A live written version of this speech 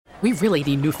We really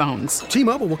need new phones.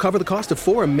 T-Mobile will cover the cost of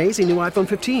 4 amazing new iPhone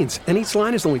 15s, and each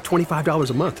line is only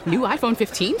 $25 a month. New iPhone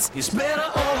 15s? It's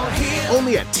better over here.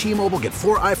 Only at T-Mobile, get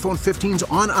 4 iPhone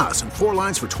 15s on us and 4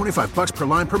 lines for $25 per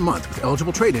line per month with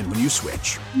eligible trade-in when you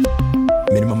switch.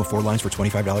 Minimum of 4 lines for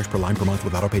 $25 per line per month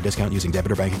with autopay discount using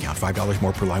debit or bank account. $5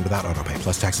 more per line without autopay,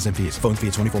 plus taxes and fees. Phone fee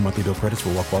at 24 monthly bill credits for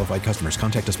well-qualified customers.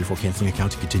 Contact us before canceling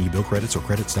account to continue bill credits or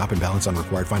credit stop and balance on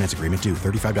required finance agreement due.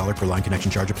 $35 per line connection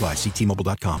charge applies. See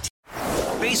T-Mobile.com.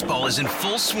 Baseball is in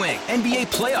full swing. NBA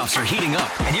playoffs are heating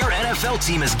up, and your NFL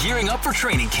team is gearing up for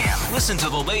training camp. Listen to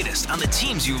the latest on the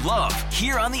teams you love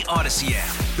here on the Odyssey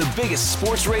app. The biggest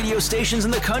sports radio stations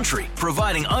in the country,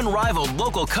 providing unrivaled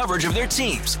local coverage of their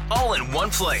teams, all in one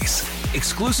place.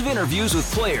 Exclusive interviews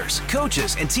with players,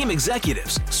 coaches, and team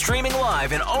executives, streaming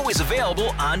live and always available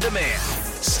on demand.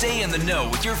 Stay in the know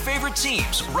with your favorite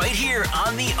teams right here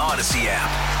on the Odyssey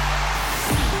app.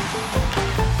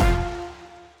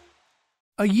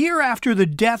 A year after the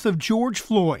death of George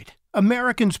Floyd,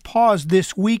 Americans paused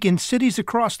this week in cities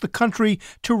across the country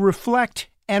to reflect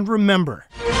and remember.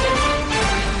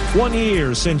 1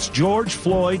 year since George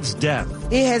Floyd's death.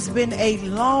 It has been a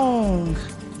long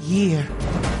year.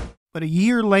 But a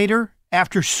year later,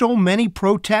 after so many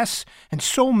protests and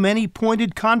so many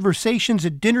pointed conversations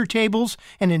at dinner tables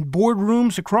and in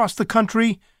boardrooms across the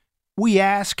country, we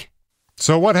ask,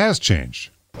 so what has changed?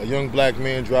 A young black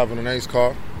man driving a nice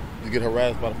car. You get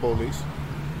harassed by the police.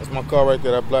 That's my car right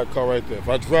there, that black car right there. If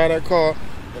I drive that car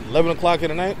at 11 o'clock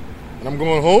at night and I'm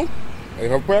going home, they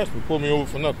harass me, pull me over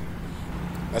for nothing.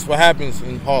 That's what happens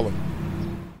in Harlem.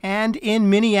 And in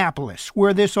Minneapolis,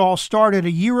 where this all started a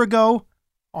year ago,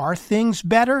 are things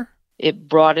better? It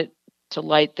brought it to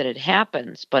light that it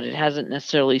happens, but it hasn't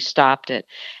necessarily stopped it.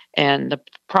 And the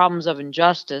problems of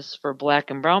injustice for black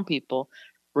and brown people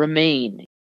remain.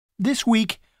 This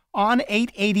week on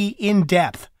 880 In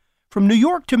Depth, from New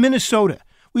York to Minnesota,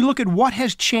 we look at what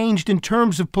has changed in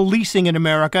terms of policing in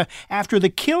America after the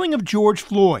killing of George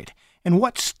Floyd and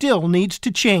what still needs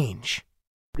to change.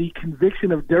 The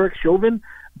conviction of Derek Chauvin,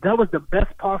 that was the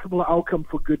best possible outcome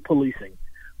for good policing,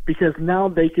 because now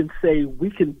they can say we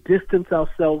can distance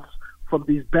ourselves from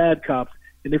these bad cops,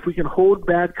 and if we can hold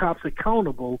bad cops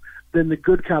accountable, then the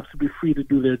good cops will be free to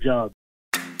do their job.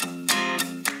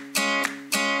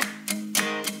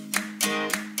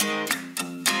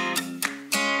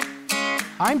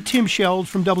 I'm Tim Shelds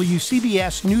from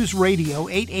WCBS News Radio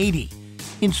 880.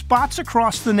 In spots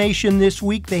across the nation this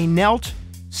week, they knelt,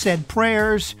 said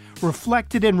prayers,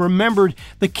 reflected and remembered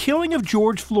the killing of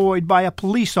George Floyd by a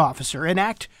police officer, an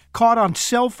act caught on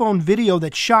cell phone video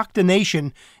that shocked the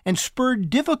nation and spurred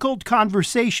difficult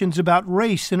conversations about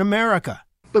race in America.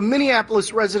 But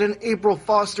Minneapolis resident April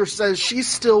Foster says she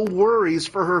still worries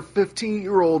for her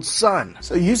 15-year-old son.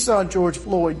 So you saw George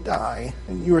Floyd die,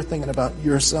 and you were thinking about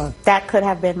your son. That could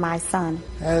have been my son.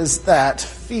 Has that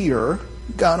fear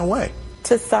gone away?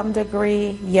 To some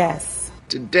degree, yes.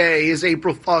 Today is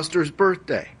April Foster's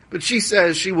birthday, but she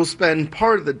says she will spend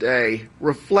part of the day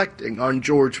reflecting on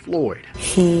George Floyd.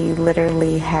 He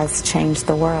literally has changed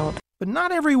the world. But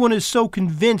not everyone is so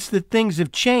convinced that things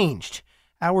have changed.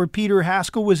 Our Peter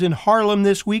Haskell was in Harlem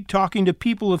this week talking to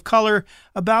people of color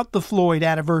about the Floyd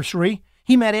anniversary.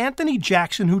 He met Anthony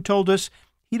Jackson, who told us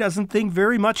he doesn't think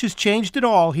very much has changed at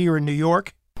all here in New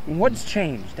York. What's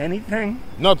changed? Anything?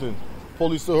 Nothing.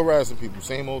 Police still harassing people.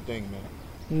 Same old thing,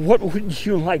 man. What would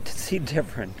you like to see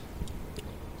different?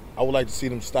 I would like to see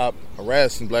them stop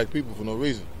harassing black people for no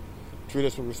reason. Treat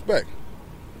us with respect.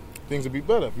 Things would be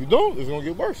better. If you don't, it's going to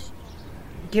get worse.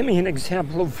 Give me an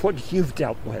example of what you've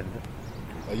dealt with.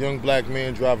 A young black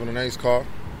man driving a nice car.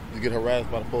 You get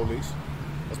harassed by the police.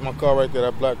 That's my car right there,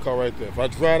 that black car right there. If I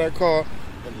drive that car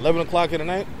at 11 o'clock at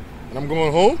night and I'm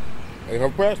going home, they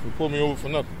harass me, pull me over for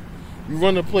nothing. You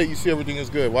run the plate, you see everything is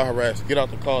good. Why harass? Get out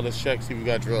the car, let's check, see if we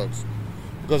got drugs.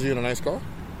 Because you're in a nice car.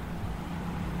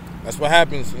 That's what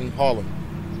happens in Harlem.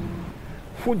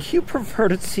 Would you prefer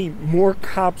to see more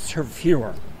cops or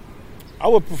fewer? I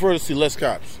would prefer to see less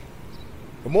cops.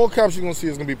 The more cops you're going to see,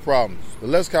 there's going to be problems. The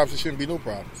less cops, there shouldn't be no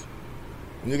problems.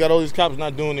 When you got all these cops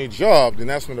not doing their job, then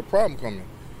that's when the problem comes in.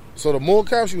 So the more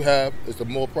cops you have, is the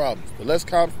more problems. The less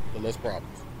cops, the less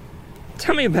problems.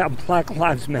 Tell me about Black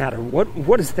Lives Matter.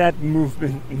 What does that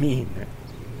movement mean?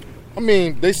 I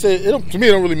mean, they say, to me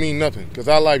it don't really mean nothing, because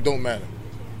our life don't matter.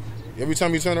 Every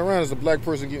time you turn around, there's a black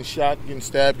person getting shot, getting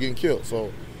stabbed, getting killed.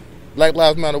 So Black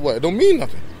Lives Matter what? It don't mean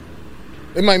nothing.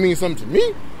 It might mean something to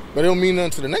me, but it don't mean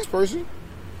nothing to the next person.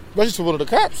 Especially to one of the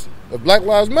cops. If Black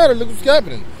Lives Matter, look what's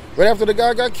happening. Right after the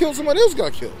guy got killed, somebody else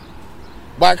got killed.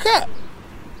 By a cop.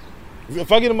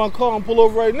 If I get in my car and pull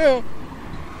over right now,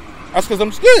 That's because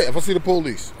I'm scared if I see the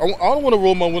police. I don't want to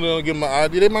roll my window and give them my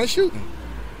ID. They might shoot me.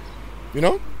 You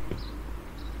know?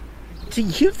 Do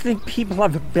you think people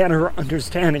have a better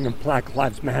understanding of Black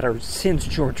Lives Matter since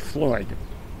George Floyd?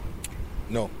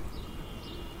 No.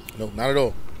 No, not at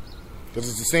all. Because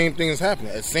it's the same thing that's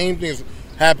happening. The same thing is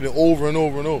happening over and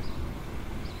over and over.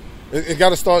 It got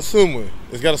to start somewhere.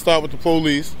 It's got to start with the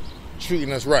police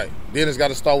treating us right. Then it's got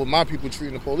to start with my people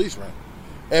treating the police right.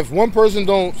 If one person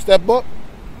don't step up,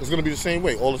 it's going to be the same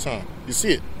way all the time. You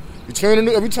see it.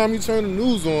 Every time you turn the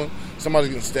news on, somebody's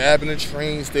getting stabbed in a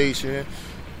train station.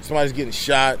 Somebody's getting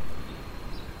shot.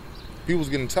 People's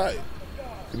getting tired.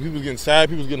 People's getting tired.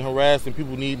 People's getting harassed, and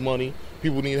people need money.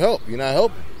 People need help. You're not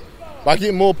helping. By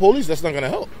getting more police, that's not going to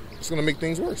help. It's going to make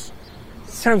things worse.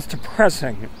 Sounds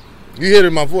depressing. You hear it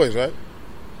in my voice, right?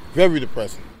 Very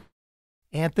depressing.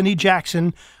 Anthony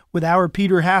Jackson with our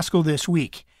Peter Haskell this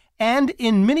week. And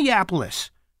in Minneapolis,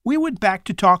 we went back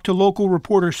to talk to local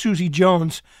reporter Susie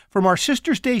Jones from our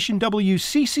sister station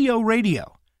WCCO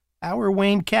Radio. Our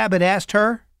Wayne Cabot asked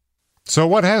her, So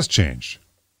what has changed?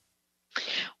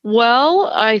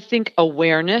 Well, I think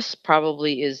awareness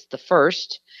probably is the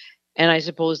first, and I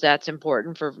suppose that's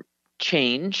important for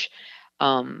change.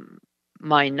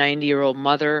 My 90-year-old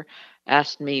mother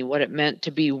asked me what it meant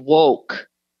to be woke.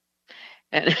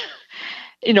 And,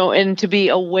 and to be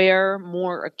aware,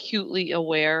 more acutely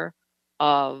aware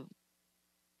of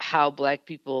how Black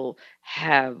people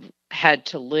have had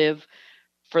to live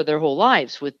for their whole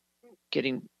lives with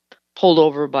getting pulled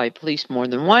over by police more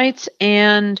than whites,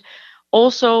 and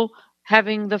also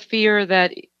having the fear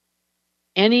that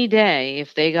any day,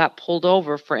 if they got pulled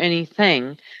over for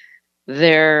anything,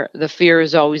 the fear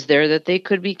is always there that they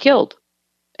could be killed.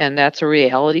 And that's a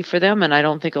reality for them. And I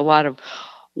don't think a lot of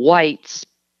whites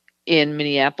in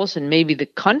Minneapolis and maybe the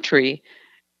country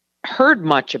heard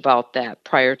much about that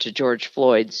prior to George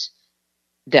Floyd's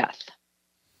death.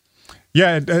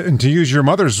 Yeah, and to use your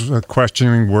mother's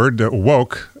questioning word,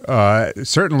 woke,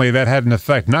 certainly that had an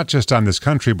effect not just on this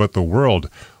country, but the world.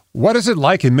 What is it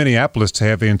like in Minneapolis to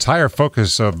have the entire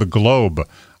focus of the globe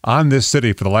on this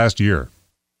city for the last year?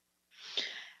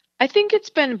 I think it's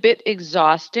been a bit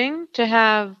exhausting to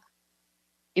have,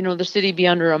 the city be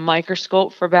under a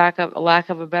microscope, for lack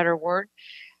of a better word.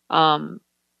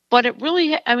 But it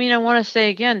really, I want to say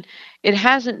again, it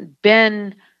hasn't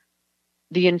been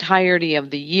the entirety of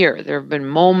the year. There have been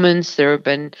moments, there have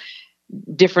been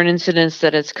different incidents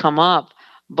that has come up,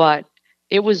 but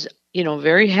it was,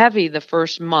 very heavy the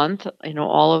first month.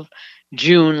 All of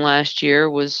June last year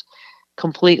was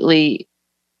completely,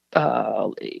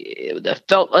 felt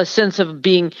a sense of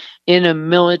being in a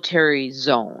military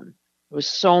zone. There was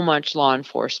so much law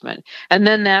enforcement. And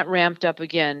then that ramped up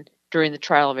again during the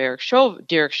trial of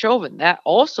Derek Chauvin. That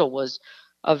also was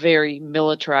a very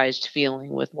militarized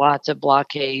feeling with lots of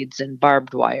blockades and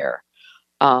barbed wire.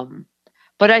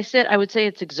 But I would say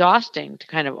it's exhausting to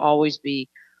kind of always be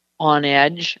on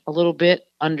edge, a little bit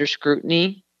under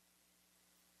scrutiny.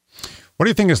 What do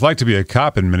you think it's like to be a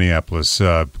cop in Minneapolis?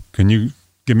 Can you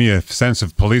give me a sense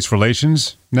of police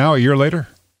relations now, a year later?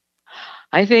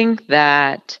 I think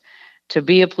that to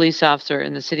be a police officer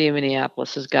in the city of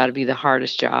Minneapolis has got to be the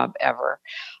hardest job ever.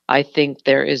 I think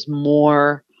there is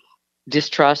more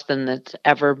distrust than that's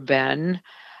ever been,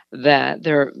 that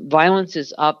violence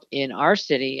is up in our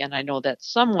city, and I know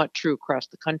that's somewhat true across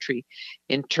the country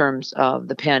in terms of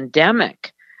the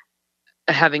pandemic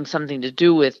having something to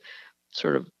do with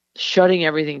sort of shutting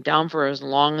everything down for as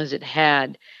long as it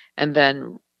had, and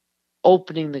then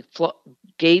opening the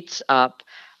gates up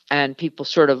and people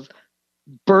sort of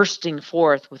bursting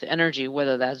forth with energy,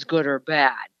 whether that's good or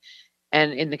bad.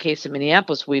 And in the case of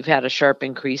Minneapolis, we've had a sharp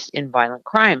increase in violent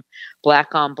crime,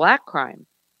 black on black crime,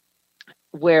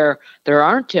 where there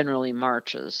aren't generally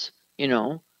marches.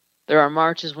 There are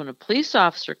marches when a police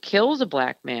officer kills a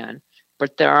black man,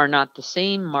 but there are not the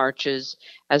same marches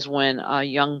as when a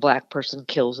young black person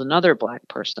kills another black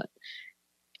person.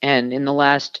 And in the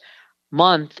last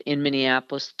month in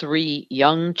Minneapolis, 3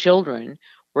 young children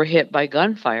were hit by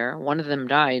gunfire. One of them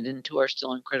died, and 2 are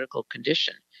still in critical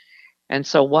condition. And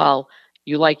so while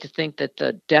you like to think that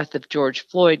the death of George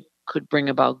Floyd could bring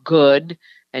about good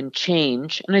and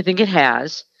change, and I think it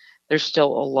has, there's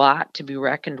still a lot to be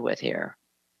reckoned with here.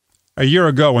 A year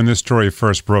ago when this story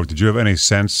first broke, did you have any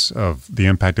sense of the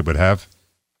impact it would have?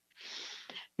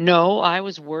 No, I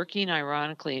was working,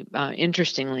 ironically,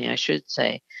 interestingly, I should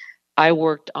say. I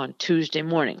worked on Tuesday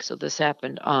morning, so this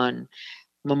happened on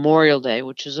Memorial Day,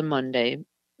 which is a Monday,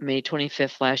 May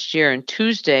 25th last year. And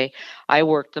Tuesday, I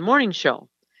worked the morning show.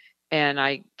 And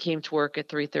I came to work at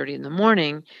 3:30 in the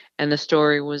morning, and the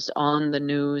story was on the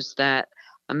news that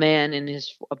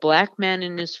a black man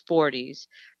in his 40s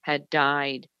had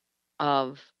died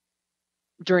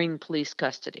during police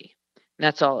custody. And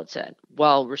that's all it said,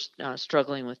 while we're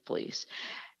struggling with police.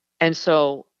 And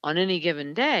so on any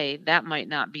given day, that might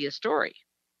not be a story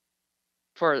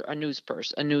for a news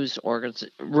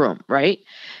room, right?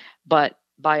 But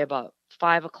by about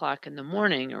 5 o'clock in the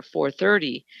morning or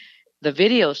 4:30, the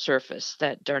video surfaced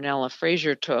that Darnella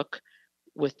Frazier took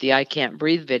with the I Can't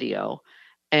Breathe video.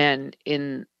 And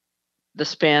in the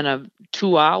span of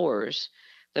 2 hours,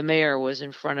 the mayor was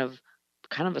in front of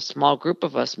kind of a small group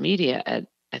of us media at,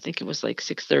 I think it was like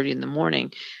 6:30 in the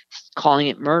morning, calling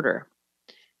it murder.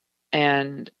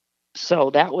 And so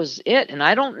that was it. And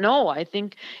I don't know. I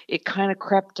think it kind of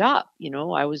crept up.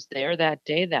 I was there that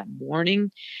day, that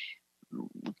morning,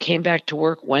 came back to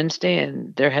work Wednesday,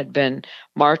 and there had been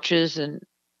marches and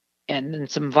then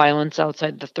some violence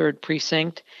outside the 3rd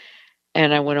precinct.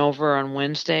 And I went over on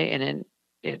Wednesday, and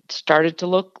it started to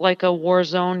look like a war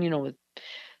zone,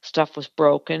 stuff was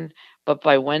broken. But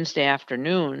by Wednesday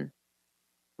afternoon,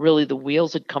 really the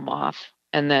wheels had come off,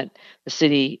 and that the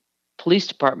city police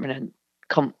department had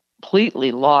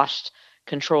completely lost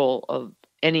control of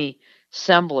any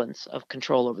semblance of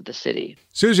control over the city.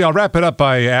 Susie, I'll wrap it up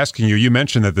by asking you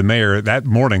mentioned that the mayor that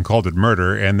morning called it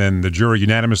murder, and then the jury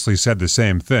unanimously said the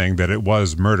same thing, that it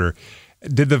was murder.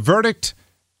 Did the verdict,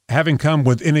 having come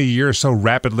within a year so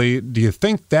rapidly, do you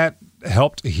think that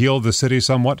helped heal the city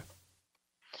somewhat?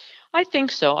 I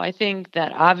think so. I think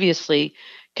that obviously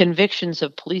convictions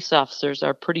of police officers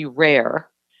are pretty rare.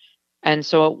 And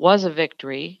so it was a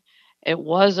victory. It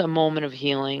was a moment of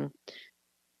healing.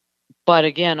 But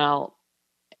again, I'll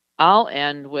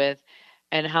end with,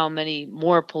 and how many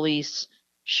more police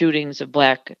shootings of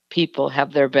black people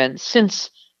have there been since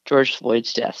George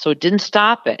Floyd's death? So it didn't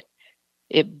stop it.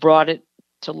 It brought it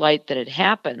to light that it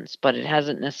happens, but it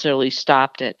hasn't necessarily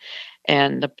stopped it.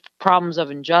 And the problems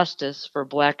of injustice for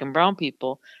black and brown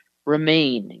people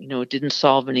remain. It didn't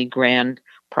solve any grand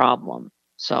problem.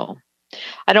 So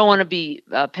I don't want to be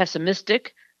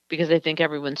pessimistic, because I think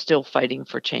everyone's still fighting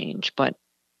for change, but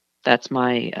that's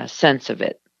my sense of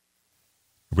it.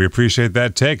 We appreciate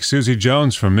that take. Susie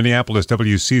Jones from Minneapolis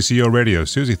WCCO Radio.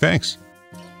 Susie, thanks.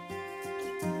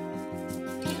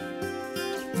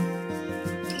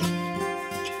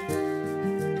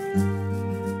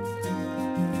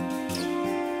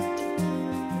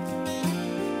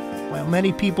 While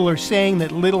many people are saying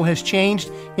that little has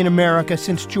changed in America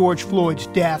since George Floyd's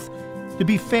death, to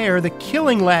be fair, the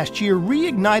killing last year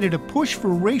reignited a push for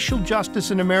racial justice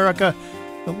in America,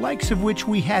 the likes of which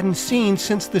we hadn't seen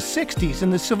since the 60s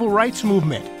and the Civil Rights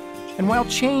Movement. And while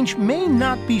change may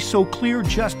not be so clear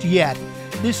just yet,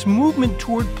 this movement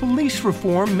toward police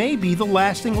reform may be the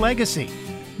lasting legacy.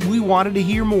 We wanted to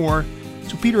hear more,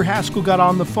 so Peter Haskell got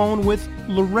on the phone with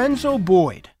Lorenzo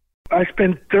Boyd. I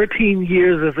spent 13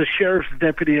 years as a sheriff's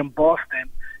deputy in Boston.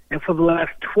 And for the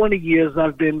last 20 years,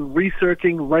 I've been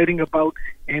researching, writing about,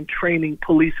 and training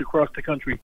police across the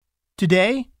country.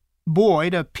 Today,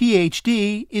 Boyd, a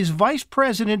Ph.D., is Vice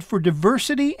President for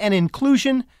Diversity and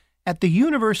Inclusion at the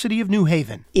University of New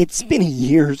Haven. It's been a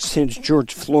year since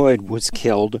George Floyd was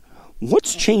killed.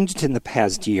 What's changed in the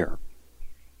past year?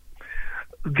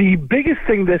 The biggest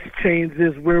thing that's changed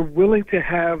is we're willing to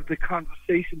have the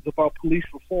conversations about police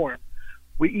reform.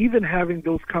 We're even having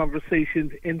those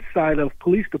conversations inside of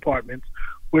police departments,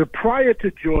 where prior to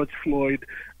George Floyd,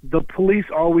 the police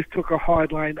always took a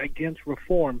hard line against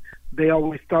reform. They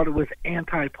always started with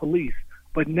anti-police.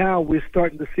 But now we're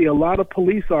starting to see a lot of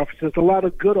police officers, a lot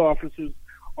of good officers,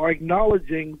 are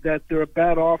acknowledging that there are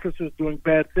bad officers doing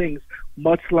bad things,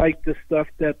 much like the stuff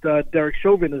that Derek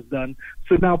Chauvin has done.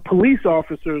 So now police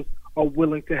officers are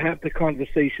willing to have the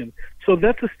conversation. So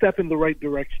that's a step in the right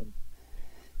direction.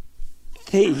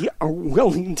 They are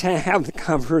willing to have the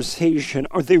conversation.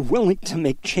 Are they willing to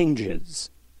make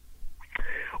changes?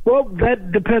 Well,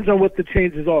 that depends on what the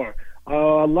changes are.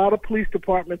 A lot of police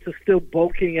departments are still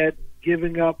bulking at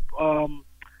giving up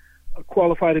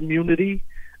qualified immunity.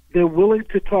 They're willing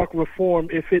to talk reform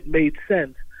if it made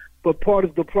sense. But part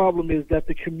of the problem is that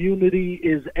the community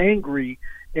is angry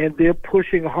and they're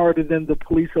pushing harder than the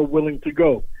police are willing to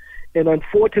go. And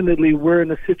unfortunately, we're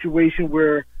in a situation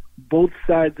where both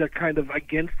sides are kind of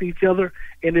against each other,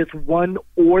 and it's one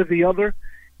or the other.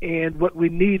 And what we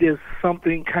need is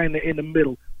something kind of in the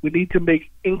middle. We need to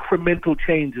make incremental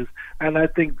changes, and I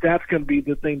think that's going to be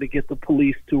the thing to get the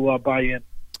police to buy in.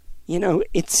 You know,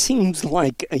 it seems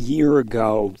like a year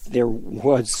ago there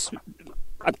was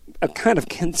a kind of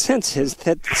consensus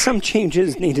that some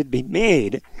changes needed to be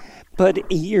made, but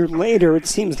a year later it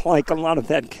seems like a lot of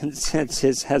that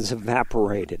consensus has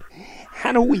evaporated.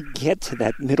 How do we get to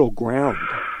that middle ground?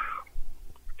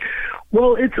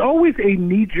 Well, it's always a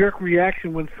knee-jerk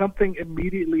reaction when something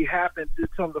immediately happens.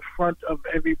 It's on the front of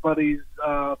everybody's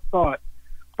thought.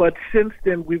 But since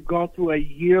then, we've gone through a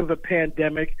year of a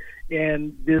pandemic,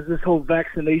 and there's this whole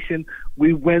vaccination.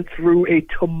 We went through a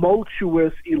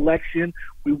tumultuous election.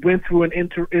 We went through an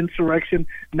insurrection.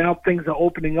 Now things are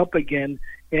opening up again.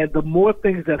 And the more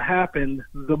things that happen,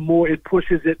 the more it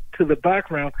pushes it to the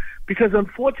background. Because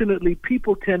unfortunately,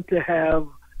 people tend to have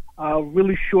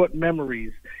really short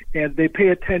memories, and they pay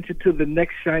attention to the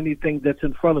next shiny thing that's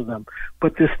in front of them.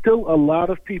 But there's still a lot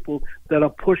of people that are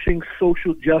pushing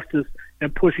social justice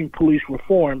and pushing police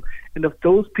reform. And if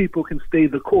those people can stay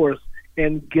the course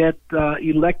and get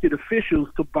elected officials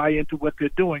to buy into what they're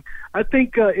doing, I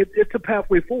think it's a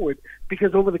pathway forward,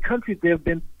 because over the country there have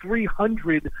been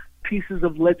 300 pieces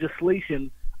of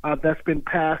legislation that's been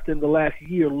passed in the last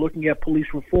year looking at police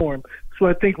reform. So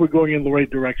I think we're going in the right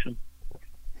direction.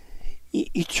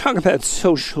 You talk about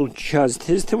social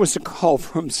justice. There was a call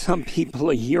from some people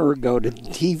a year ago to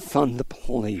defund the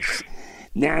police.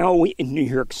 Now, in New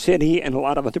York City and a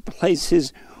lot of other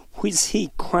places, we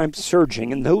see crime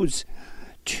surging, and those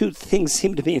two things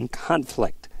seem to be in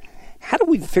conflict. How do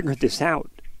we figure this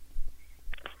out?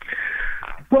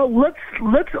 Well,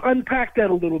 let's unpack that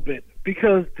a little bit,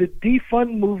 because the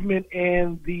defund movement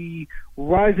and the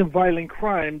rise in violent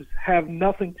crimes have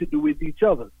nothing to do with each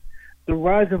other. The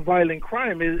rise in violent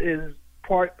crime is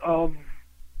part of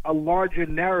a larger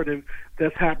narrative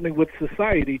that's happening with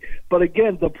society. But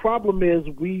again, the problem is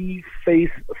we face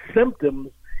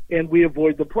symptoms and we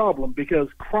avoid the problem, because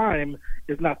crime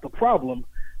is not the problem.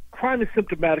 Crime is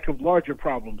symptomatic of larger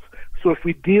problems. So if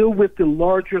we deal with the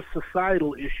larger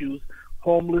societal issues,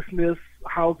 homelessness,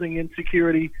 housing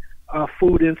insecurity,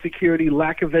 food insecurity,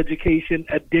 lack of education,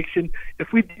 addiction, if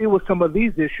we deal with some of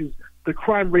these issues, the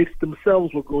crime rates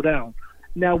themselves will go down.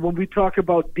 Now, when we talk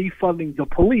about defunding the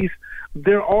police,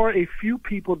 there are a few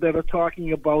people that are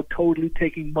talking about totally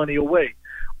taking money away.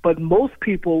 But most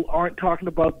people aren't talking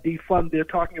about defund. They're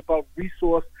talking about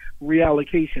resource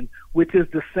reallocation, which is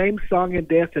the same song and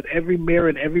dance that every mayor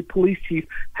and every police chief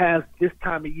has this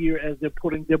time of year as they're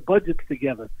putting their budgets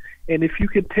together. And if you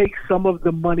can take some of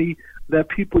the money that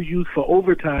people use for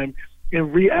overtime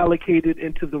and reallocate it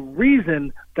into the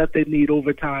reason that they need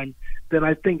overtime, then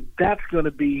I think that's going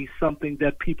to be something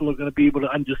that people are going to be able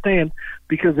to understand.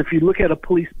 Because if you look at a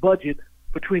police budget,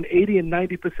 between 80 and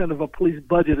 90% of a police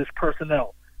budget is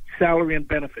personnel, salary and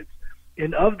benefits.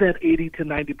 And of that 80 to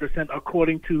 90%,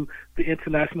 according to the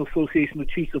International Association of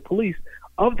Chiefs of Police,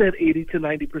 of that 80 to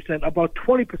 90%, about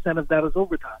 20% of that is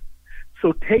overtime.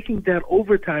 So taking that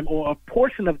overtime, or a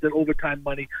portion of that overtime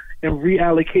money, and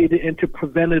reallocate it into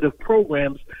preventative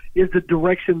programs is the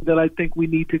direction that I think we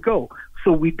need to go.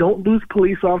 So we don't lose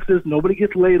police officers, nobody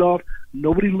gets laid off,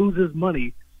 nobody loses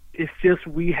money. It's just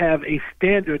we have a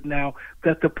standard now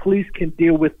that the police can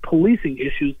deal with policing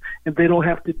issues, and they don't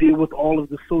have to deal with all of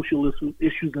the social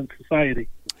issues in society.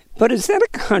 But is that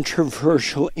a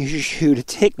controversial issue, to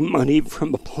take money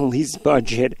from a police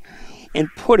budget and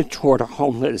put it toward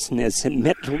homelessness and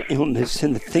mental illness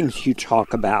and the things you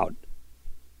talk about?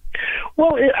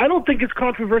 Well, I don't think it's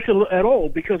controversial at all,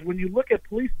 because when you look at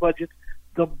police budgets,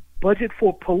 the budget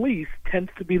for police tends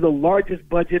to be the largest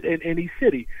budget in any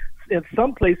city. In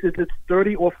some places, it's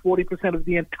 30 or 40% of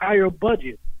the entire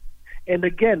budget. And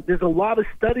again, there's a lot of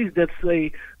studies that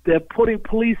say that putting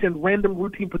police in random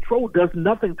routine patrol does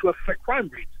nothing to affect crime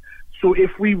rates. So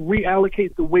if we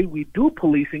reallocate the way we do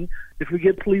policing, if we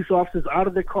get police officers out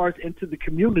of their cars into the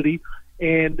community,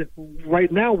 and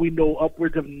right now we know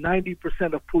upwards of 90%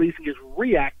 of policing is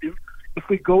reactive, if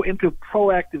we go into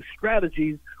proactive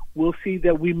strategies, we'll see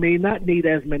that we may not need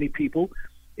as many people.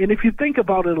 And if you think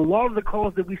about it, a lot of the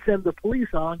calls that we send the police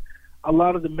on, a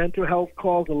lot of the mental health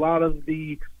calls, a lot of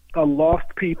the lost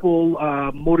people,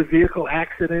 motor vehicle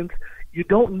accidents, you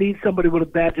don't need somebody with a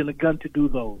badge and a gun to do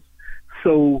those.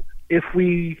 So if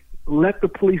we let the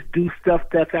police do stuff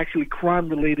that's actually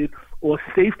crime-related or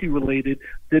safety-related,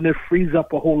 then it frees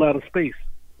up a whole lot of space.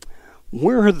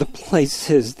 Where are the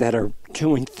places that are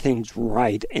doing things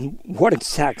right, and what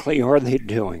exactly are they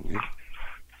doing?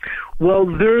 Well,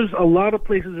 there's a lot of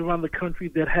places around the country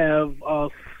that have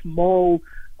small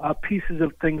pieces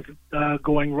of things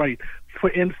going right. For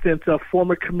instance,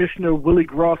 former Commissioner Willie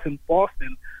Gross in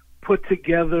Boston put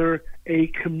together a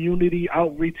community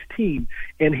outreach team,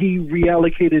 and he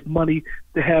reallocated money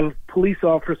to have police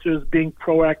officers being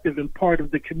proactive and part of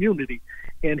the community.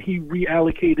 And he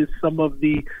reallocated some of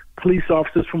the police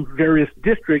officers from various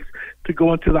districts to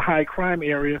go into the high crime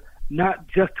area, not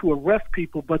just to arrest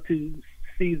people, but to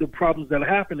see the problems that are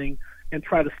happening and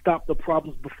try to stop the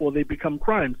problems before they become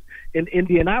crimes. In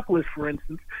Indianapolis, for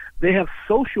instance, they have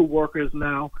social workers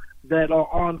now that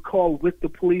are on call with the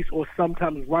police or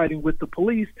sometimes riding with the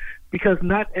police, because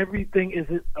not everything is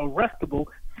arrestable.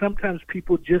 Sometimes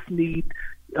people just need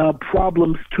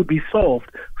problems to be solved.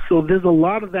 So there's a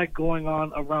lot of that going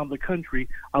on around the country,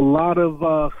 a lot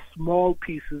of small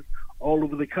pieces all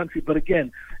over the country. But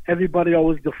again, everybody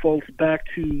always defaults back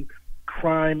to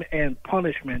crime and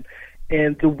punishment.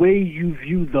 And the way you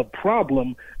view the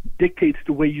problem dictates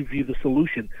the way you view the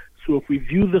solution. So if we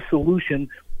view the solution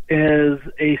as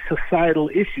a societal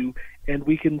issue and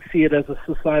we can see it as a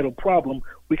societal problem,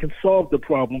 we can solve the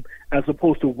problem as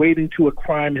opposed to waiting till a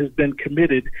crime has been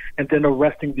committed and then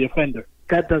arresting the offender.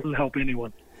 That doesn't help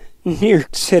anyone. New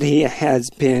York City has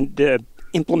been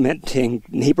implementing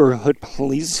neighborhood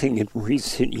policing in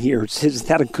recent years. Is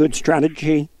that a good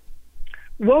strategy?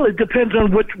 Well, it depends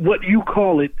on what you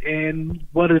call it and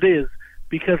what it is,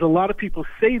 because a lot of people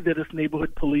say that it's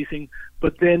neighborhood policing,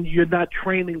 but then you're not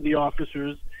training the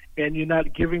officers and you're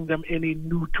not giving them any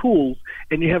new tools,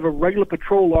 and you have a regular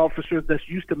patrol officer that's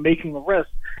used to making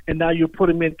arrests, and now you put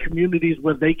them in communities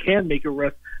where they can make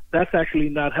arrests. That's actually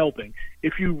not helping.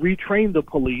 If you retrain the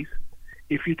police,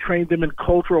 if you train them in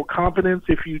cultural competence,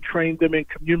 if you train them in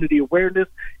community awareness,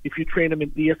 if you train them in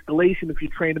de-escalation, if you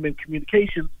train them in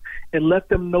communications, and let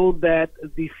them know that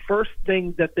the first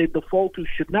thing that they default to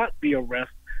should not be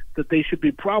arrest, that they should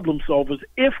be problem solvers.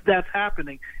 If that's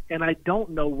happening, and I don't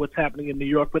know what's happening in New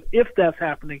York, but if that's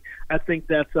happening, I think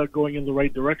that's going in the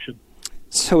right direction.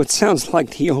 So it sounds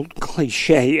like the old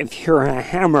cliche, if you're a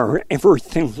hammer,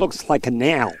 everything looks like a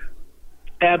nail.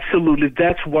 Absolutely.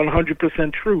 That's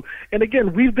 100% true. And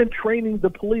again, we've been training the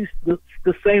police the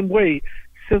same way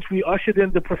since we ushered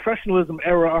in the professionalism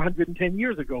era 110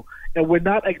 years ago. And we're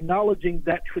not acknowledging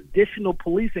that traditional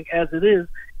policing as it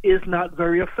is not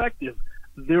very effective.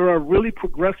 There are really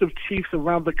progressive chiefs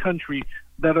around the country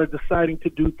that are deciding to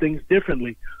do things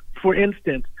differently. For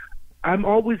instance, I'm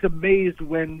always amazed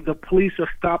when the police are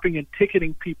stopping and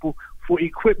ticketing people for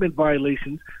equipment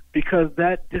violations, because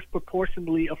that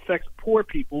disproportionately affects poor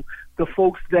people, the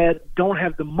folks that don't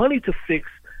have the money to fix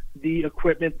the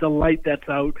equipment, the light that's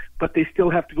out, but they still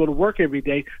have to go to work every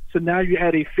day. So now you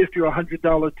add a $50 or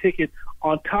 $100 ticket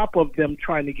on top of them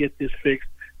trying to get this fixed.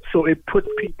 So it puts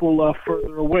people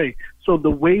further away. So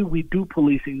the way we do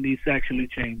policing needs to actually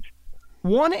change.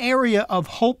 One area of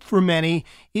hope for many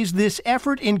is this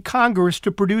effort in Congress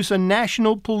to produce a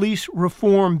national police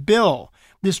reform bill.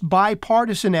 This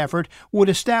bipartisan effort would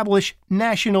establish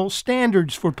national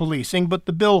standards for policing, but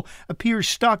the bill appears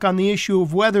stuck on the issue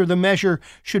of whether the measure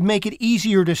should make it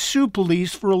easier to sue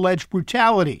police for alleged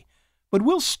brutality. But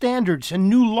will standards and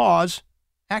new laws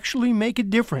actually make a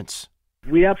difference?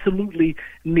 We absolutely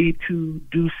need to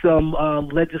do some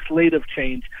legislative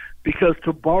change, because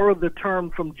to borrow the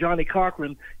term from Johnny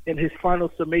Cochran in his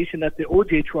final summation at the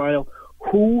O.J. trial,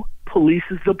 who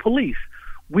polices the police?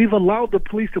 We've allowed the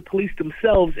police to police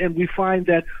themselves, and we find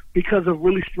that because of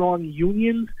really strong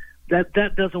unions, that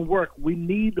doesn't work. We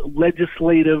need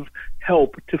legislative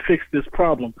help to fix this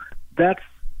problem. That's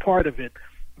part of it.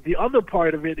 The other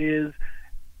part of it is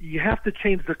you have to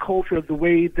change the culture of the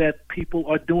way that people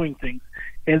are doing things.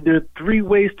 And there are three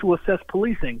ways to assess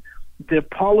policing: the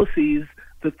policies,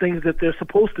 the things that they're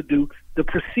supposed to do, the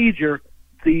procedure,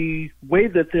 the way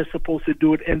that they're supposed to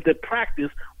do it, and the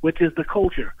practice, which is the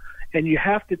culture. And you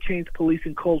have to change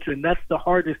policing culture, and that's the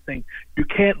hardest thing. You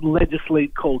can't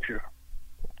legislate culture.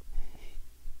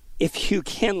 If you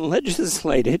can't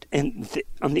legislate it, and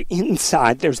on the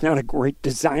inside there's not a great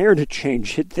desire to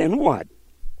change it, then what?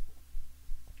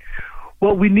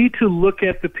 Well, we need to look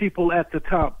at the people at the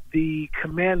top. The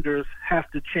commanders have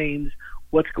to change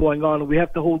what's going on, and we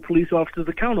have to hold police officers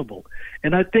accountable.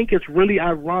 And I think it's really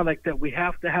ironic that we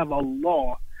have to have a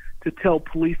law to tell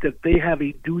police that they have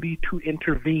a duty to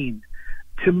intervene.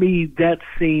 To me, that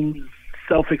seems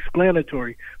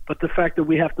self-explanatory. But the fact that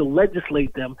we have to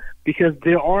legislate them, because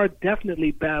there are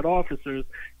definitely bad officers,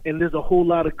 and there's a whole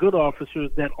lot of good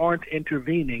officers that aren't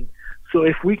intervening. So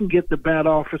if we can get the bad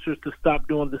officers to stop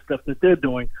doing the stuff that they're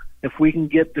doing, if we can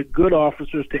get the good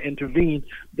officers to intervene,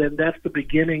 then that's the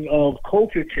beginning of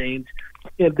culture change.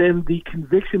 And then the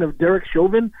conviction of Derek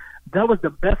Chauvin, that was the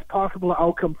best possible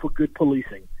outcome for good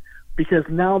policing, because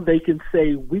now they can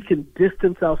say we can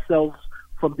distance ourselves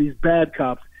from these bad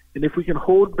cops, and if we can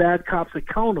hold bad cops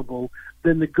accountable,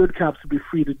 then the good cops will be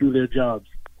free to do their jobs.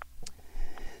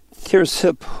 There's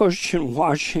a push in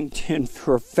Washington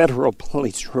for a federal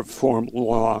police reform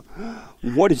law.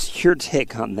 What is your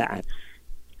take on that?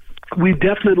 We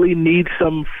definitely need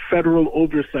some federal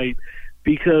oversight.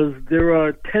 because there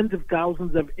are tens of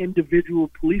thousands of individual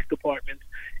police departments,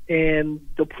 and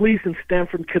the police in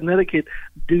Stamford, Connecticut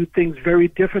do things very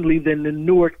differently than in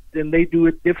Newark, and they do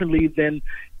it differently than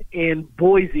in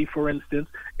Boise, for instance.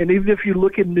 And even if you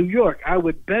look in New York, I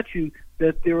would bet you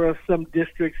that there are some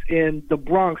districts in the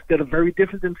Bronx that are very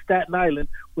different than Staten Island,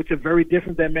 which are very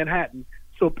different than Manhattan.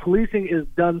 So policing is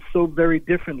done so very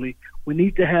differently. We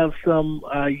need to have some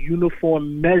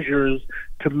uniform measures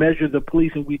to measure the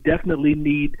policing. We definitely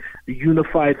need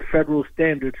unified federal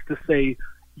standards to say,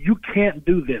 you can't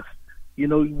do this. You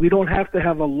know, we don't have to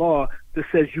have a law that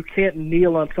says you can't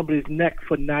kneel on somebody's neck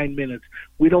for 9 minutes.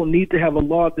 We don't need to have a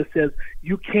law that says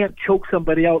you can't choke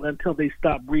somebody out until they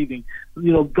stop breathing.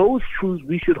 You know, those truths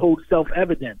we should hold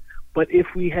self-evident. But if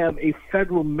we have a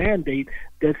federal mandate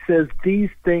that says these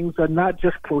things are not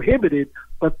just prohibited,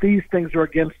 but these things are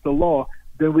against the law,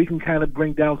 then we can kind of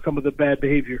bring down some of the bad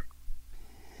behavior.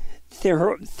 There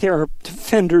are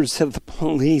defenders of the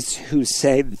police who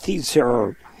say that these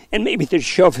are, and maybe the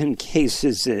Chauvin case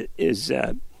is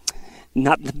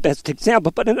not the best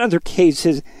example, but in other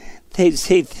cases, they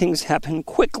say things happen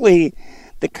quickly,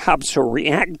 the cops are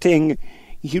reacting,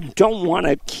 you don't want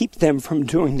to keep them from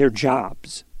doing their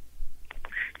jobs.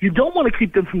 You don't want to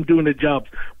keep them from doing their jobs,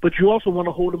 but you also want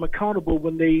to hold them accountable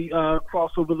when they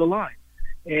cross over the line.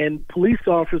 And police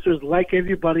officers, like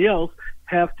everybody else,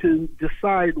 have to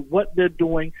decide what they're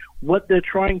doing, what they're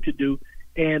trying to do.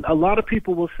 And a lot of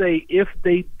people will say if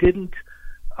they didn't,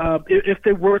 if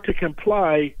they were to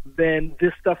comply, then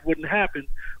this stuff wouldn't happen.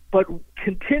 But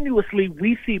continuously,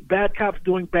 we see bad cops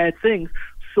doing bad things.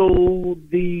 So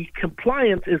the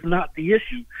compliance is not the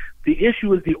issue. The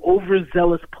issue is the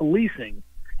overzealous policing.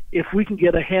 If we can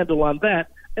get a handle on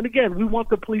that, and again, we want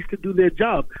the police to do their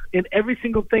job, and every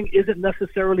single thing isn't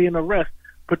necessarily an arrest,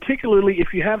 particularly if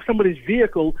you have somebody's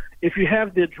vehicle, if you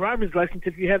have their driver's license,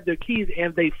 if you have their keys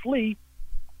and they flee,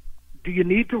 do you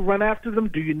need to run after them?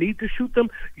 Do you need to shoot them?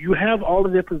 You have all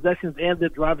of their possessions and their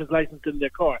driver's license in their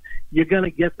car. You're going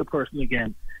to get the person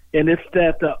again. And it's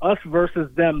that us versus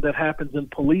them that happens in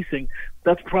policing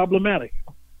that's problematic.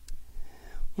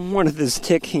 One of the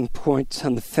sticking points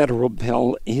on the federal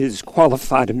bill is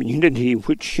qualified immunity,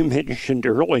 which you mentioned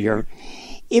earlier.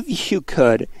 If you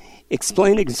could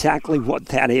explain exactly what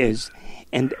that is,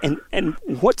 and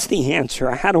what's the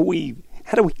answer? How do we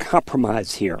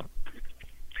compromise here?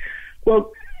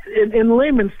 Well, in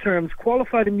layman's terms,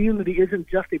 qualified immunity isn't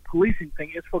just a policing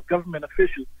thing; it's for government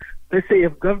officials. They say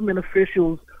if government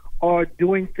officials are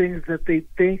doing things that they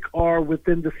think are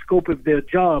within the scope of their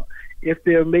job, if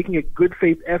they're making a good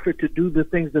faith effort to do the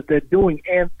things that they're doing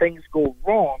and things go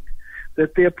wrong,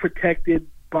 that they're protected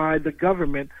by the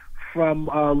government from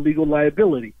legal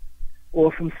liability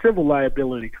or from civil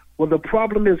liability. Well, the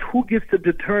problem is who gets to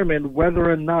determine whether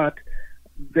or not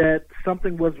that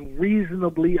something was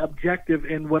reasonably objective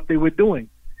in what they were doing.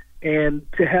 And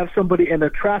to have somebody in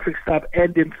a traffic stop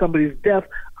end in somebody's death,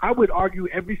 I would argue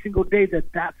every single day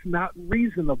that that's not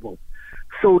reasonable.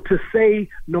 So to say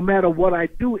no matter what I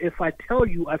do, if I tell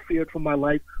you I feared for my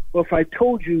life, or if I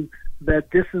told you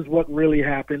that this is what really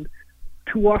happened,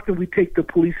 too often we take the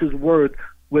police's word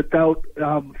without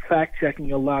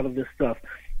fact-checking a lot of this stuff.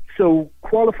 So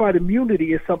qualified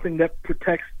immunity is something that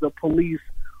protects the police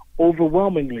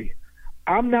overwhelmingly.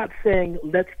 I'm not saying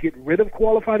let's get rid of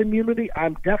qualified immunity.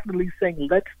 I'm definitely saying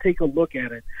let's take a look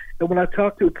at it. And when I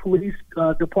talk to police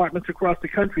departments across the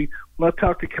country, when I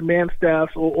talk to command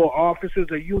staffs or officers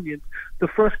or unions, the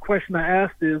first question I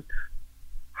ask is,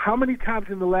 how many times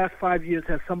in the last 5 years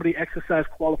has somebody exercised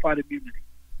qualified immunity?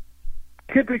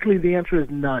 Typically the answer is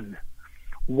none.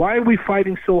 Why are we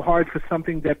fighting so hard for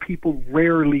something that people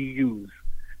rarely use?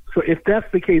 So if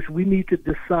that's the case, we need to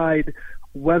decide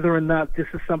whether or not this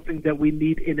is something that we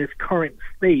need in its current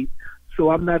state. So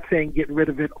I'm not saying get rid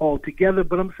of it altogether,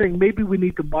 but I'm saying maybe we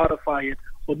need to modify it,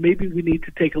 or maybe we need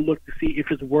to take a look to see if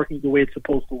it's working the way it's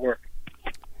supposed to work.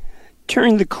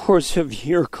 During the course of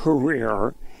your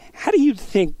career, how do you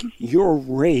think your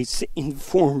race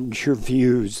informed your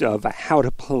views of how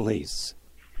to police?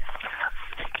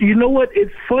 You know what?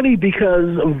 It's funny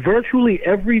because virtually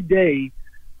every day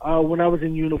when I was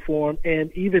in uniform,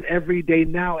 and even every day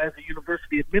now as a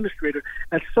university administrator,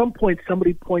 at some point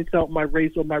somebody points out my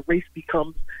race, or my race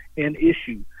becomes an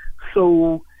issue.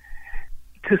 So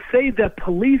to say that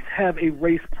police have a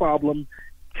race problem,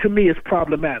 to me, is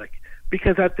problematic,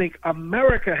 because I think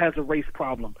America has a race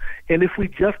problem. And if we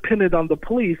just pin it on the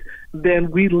police,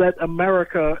 then we let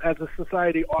America as a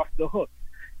society off the hook.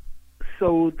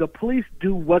 So the police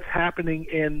do what's happening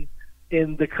in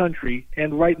the country,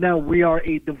 and right now we are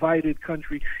a divided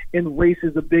country, and race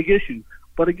is a big issue.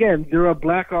 But again, there are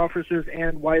black officers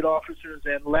and white officers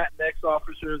and Latinx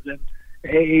officers and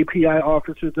AAPI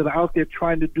officers that are out there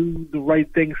trying to do the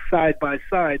right thing side by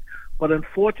side. But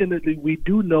unfortunately, we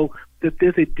do know that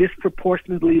there's a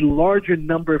disproportionately larger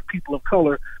number of people of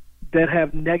color that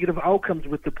have negative outcomes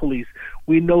with the police.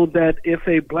 We know that if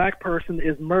a black person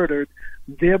is murdered,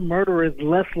 their murderer is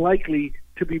less likely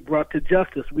to be brought to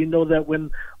justice. We know that when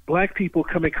black people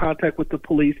come in contact with the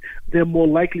police, they're more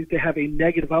likely to have a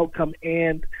negative outcome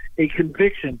and a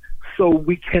conviction. So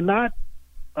we cannot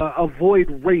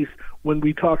avoid race when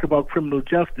we talk about criminal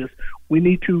justice. We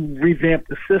need to revamp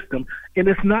the system. And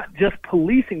it's not just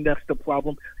policing that's the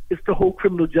problem, it's the whole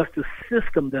criminal justice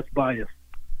system that's biased.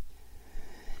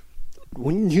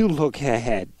 When you look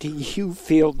ahead, do you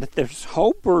feel that there's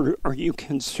hope, or are you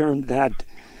concerned that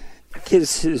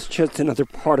this is just another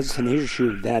partisan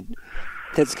issue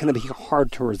that's going to be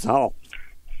hard to resolve?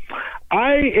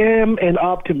 I am an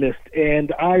optimist,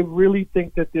 and I really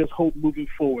think that there's hope moving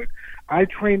forward. I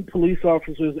train police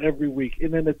officers every week,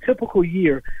 and in a typical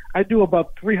year, I do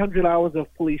about 300 hours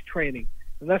of police training,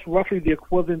 and that's roughly the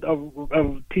equivalent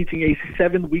of teaching a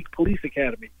 7-week police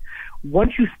academy.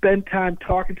 Once you spend time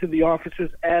talking to the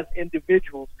officers as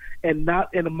individuals and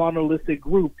not in a monolithic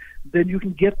group, then you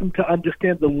can get them to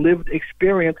understand the lived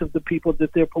experience of the people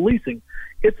that they're policing.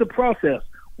 It's a process.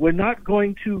 We're not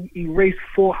going to erase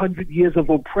 400 years of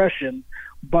oppression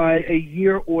by a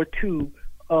year or two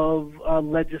of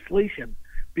legislation.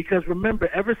 Because remember,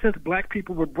 ever since black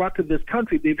people were brought to this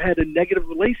country, they've had a negative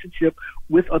relationship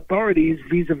with authorities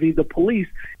vis-a-vis the police.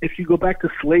 If you go back to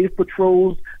slave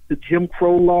patrols, the Jim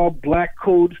Crow law, black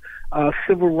codes,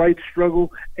 civil rights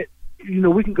struggle,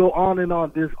 we can go on and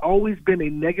on. There's always been a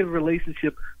negative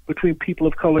relationship between people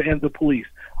of color and the police.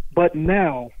 But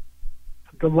now,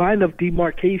 the line of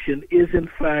demarcation is, in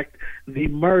fact, the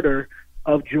murder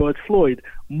of George Floyd.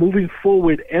 Moving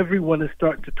forward, everyone is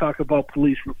starting to talk about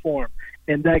police reform,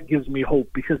 and that gives me hope,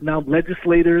 because now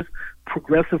legislators,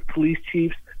 progressive police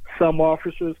chiefs, some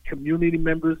officers, community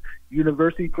members,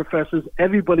 university professors,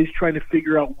 everybody's trying to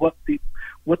figure out what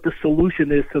the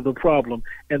solution is to the problem,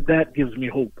 and that gives me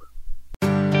hope.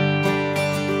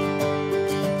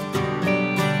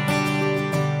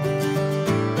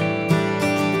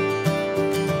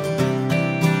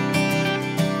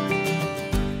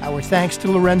 Thanks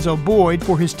to Lorenzo Boyd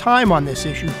for his time on this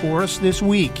issue for us this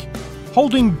week.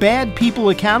 Holding bad people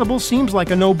accountable seems like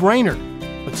a no-brainer,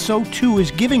 but so too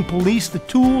is giving police the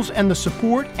tools and the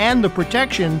support and the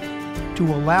protection to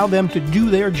allow them to do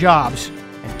their jobs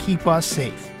and keep us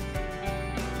safe.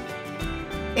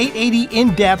 880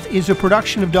 In Depth is a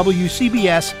production of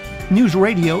WCBS News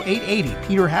Radio 880.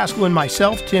 Peter Haskell and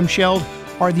myself, Tim Sheld,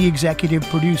 are the executive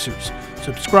producers.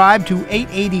 Subscribe to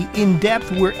 880 In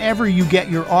Depth wherever you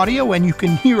get your audio, and you can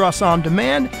hear us on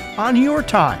demand on your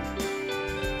time.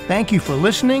 Thank you for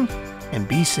listening, and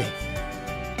be safe.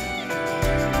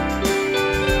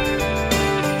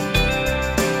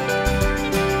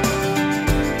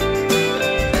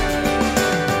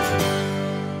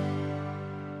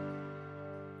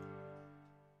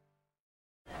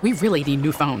 We really need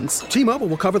new phones. T-Mobile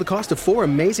will cover the cost of 4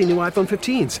 amazing new iPhone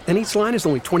 15s, and each line is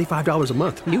only $25 a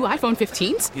month. New iPhone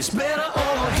 15s? It's better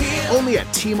over here. Only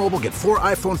at T-Mobile, get 4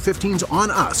 iPhone 15s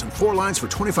on us and 4 lines for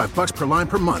 $25 per line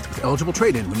per month with eligible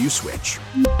trade-in when you switch.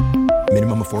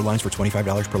 Minimum of 4 lines for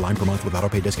 $25 per line per month with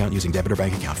autopay discount using debit or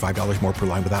bank account. $5 more per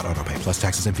line without autopay, plus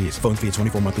taxes and fees. Phone fee at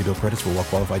 24 monthly bill credits for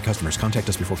well-qualified customers. Contact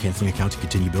us before canceling account to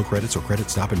continue bill credits or credit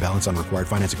stop and balance on required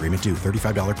finance agreement due.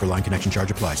 $35 per line connection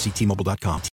charge applies. See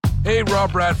T-Mobile.com. Hey,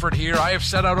 Rob Bradford here. I have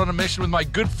set out on a mission with my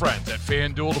good friends at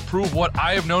FanDuel to prove what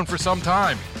I have known for some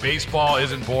time. Baseball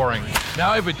isn't boring.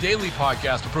 Now I have a daily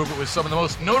podcast to prove it with some of the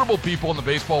most notable people in the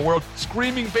baseball world,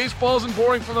 screaming baseball isn't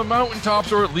boring from the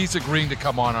mountaintops, or at least agreeing to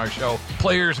come on our show.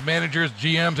 Players, managers,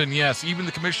 GMs, and yes, even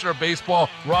the commissioner of baseball,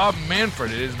 Rob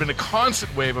Manfred. It has been a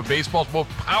constant wave of baseball's most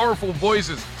powerful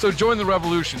voices. So join the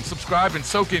revolution. Subscribe and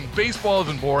soak in Baseball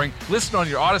Isn't Boring. Listen on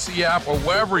your Odyssey app or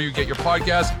wherever you get your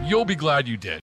podcasts. You'll be glad you did.